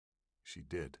She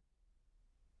did.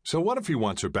 "So what if he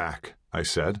wants her back?" I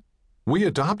said. "We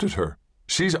adopted her.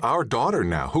 She's our daughter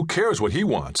now. Who cares what he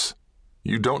wants?"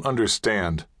 "You don't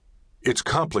understand. It's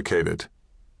complicated."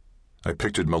 I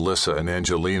pictured Melissa and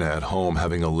Angelina at home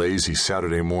having a lazy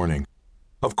Saturday morning.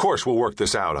 "Of course we'll work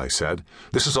this out," I said.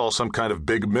 "This is all some kind of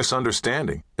big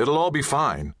misunderstanding. It'll all be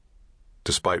fine."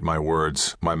 Despite my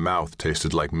words, my mouth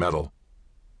tasted like metal.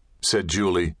 Said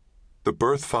Julie, "The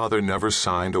birth father never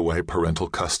signed away parental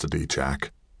custody,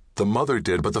 Jack. The mother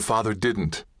did, but the father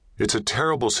didn't. It's a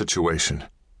terrible situation.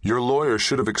 Your lawyer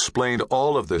should have explained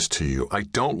all of this to you. I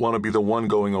don't want to be the one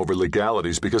going over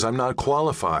legalities because I'm not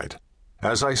qualified.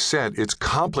 As I said, it's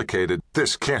complicated."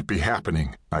 "This can't be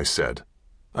happening," I said.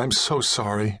 "I'm so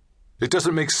sorry." "It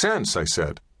doesn't make sense," I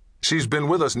said. "She's been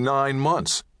with us 9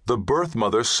 months. The birth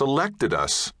mother selected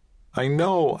us." "I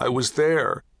know, I was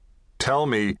there." "Tell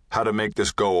me how to make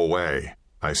this go away,"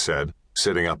 I said,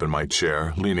 sitting up in my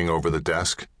chair, leaning over the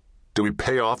desk. "Do we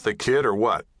pay off the kid or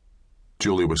what?"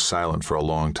 Julie was silent for a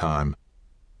long time.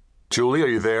 "Julie, are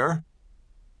you there?"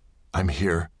 "I'm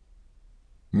here."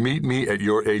 "Meet me at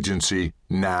your agency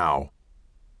now."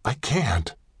 "I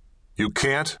can't." "You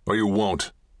can't or you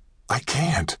won't." "I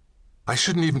can't. I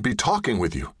shouldn't even be talking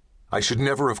with you. I should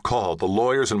never have called. The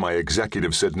lawyers and my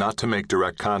executive said not to make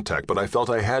direct contact, but I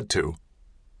felt I had to."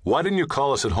 "Why didn't you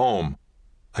call us at home?"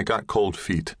 "I got cold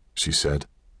feet," she said.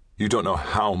 "You don't know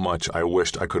how much I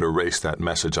wished I could erase that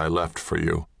message I left for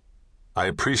you." "I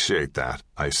appreciate that,"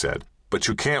 I said, "but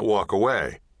you can't walk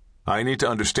away. I need to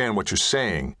understand what you're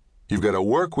saying. You've got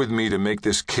to work with me to make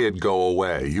this kid go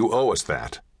away. You owe us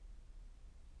that."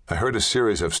 I heard a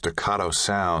series of staccato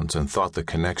sounds and thought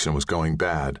the connection was going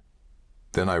bad.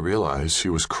 Then I realized she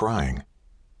was crying.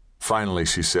 Finally,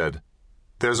 she said,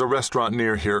 "There's a restaurant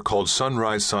near here called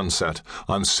Sunrise Sunset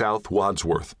on South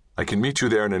Wadsworth. I can meet you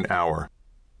there in an hour.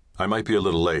 I might be a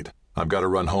little late. I've got to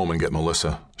run home and get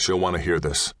Melissa. She'll want to hear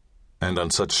this. And on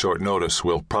such short notice,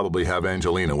 we'll probably have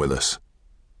Angelina with us."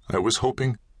 I was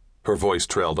hoping. Her voice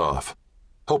trailed off.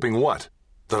 "Hoping what?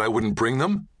 That I wouldn't bring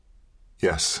them?"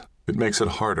 "Yes, it makes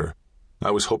it harder.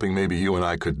 I was hoping maybe you and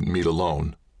I could meet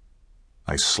alone."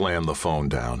 I slammed the phone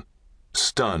down.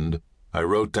 Stunned, I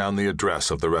wrote down the address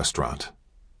of the restaurant.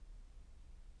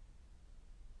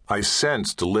 I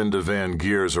sensed Linda Van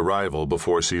Geer's arrival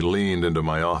before she leaned into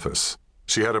my office.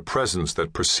 She had a presence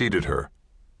that preceded her.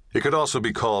 It could also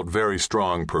be called very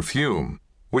strong perfume,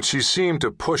 which she seemed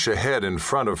to push ahead in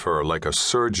front of her like a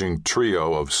surging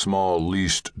trio of small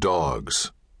leashed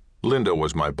dogs. Linda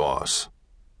was my boss.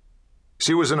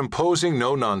 She was an imposing,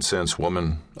 no-nonsense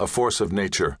woman, a force of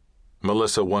nature.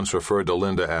 Melissa once referred to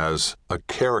Linda as a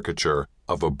caricature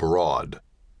of a broad.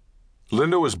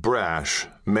 Linda was brash,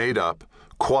 made up,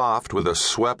 coiffed with a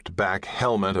swept-back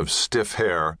helmet of stiff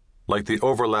hair, like the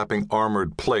overlapping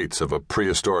armored plates of a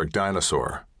prehistoric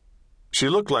dinosaur. She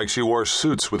looked like she wore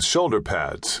suits with shoulder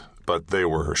pads, but they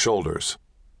were her shoulders.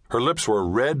 Her lips were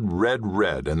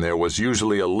red, and there was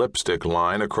usually a lipstick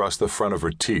line across the front of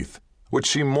her teeth, which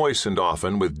she moistened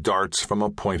often with darts from a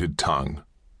pointed tongue.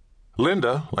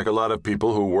 Linda, like a lot of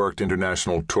people who worked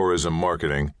international tourism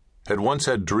marketing, had once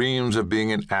had dreams of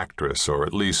being an actress or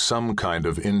at least some kind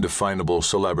of indefinable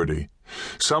celebrity,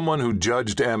 someone who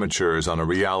judged amateurs on a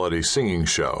reality singing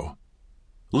show.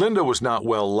 Linda was not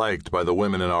well liked by the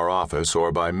women in our office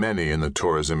or by many in the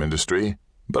tourism industry,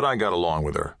 but I got along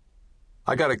with her.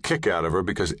 I got a kick out of her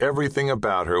because everything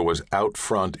about her was out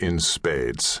front in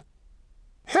spades.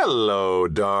 "Hello,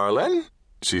 darling,"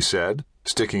 she said,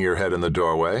 sticking her head in the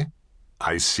doorway.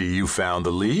 "I see you found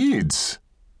the leads."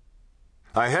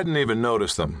 I hadn't even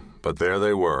noticed them, but there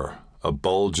they were, a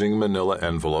bulging manila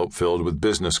envelope filled with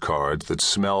business cards that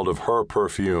smelled of her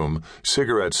perfume,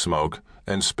 cigarette smoke,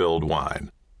 and spilled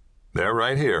wine. "They're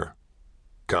right here."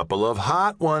 "Couple of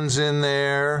hot ones in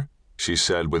there," she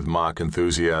said with mock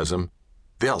enthusiasm.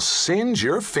 "They'll singe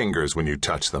your fingers when you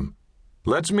touch them.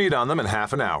 Let's meet on them in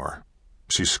half an hour."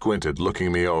 She squinted,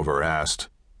 looking me over, asked,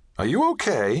 "Are you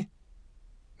okay?"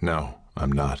 "No,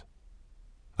 I'm not."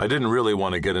 I didn't really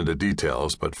want to get into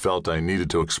details, but felt I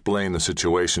needed to explain the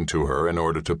situation to her in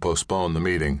order to postpone the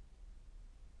meeting.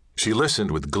 She listened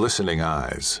with glistening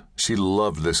eyes. She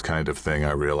loved this kind of thing,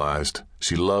 I realized.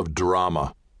 She loved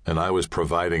drama, and I was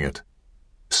providing it.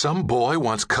 "Some boy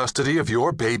wants custody of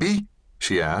your baby?"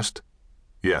 she asked.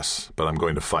 "Yes, but I'm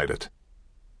going to fight it."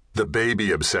 "The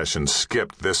baby obsession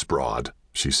skipped this broad,"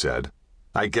 she said.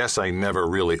 "I guess I never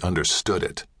really understood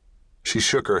it." She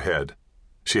shook her head.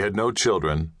 She had no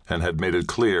children and had made it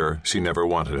clear she never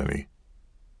wanted any.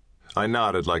 I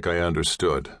nodded like I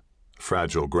understood.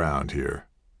 Fragile ground here.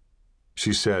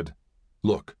 She said,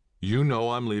 "Look, you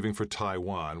know I'm leaving for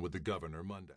Taiwan with the governor Monday."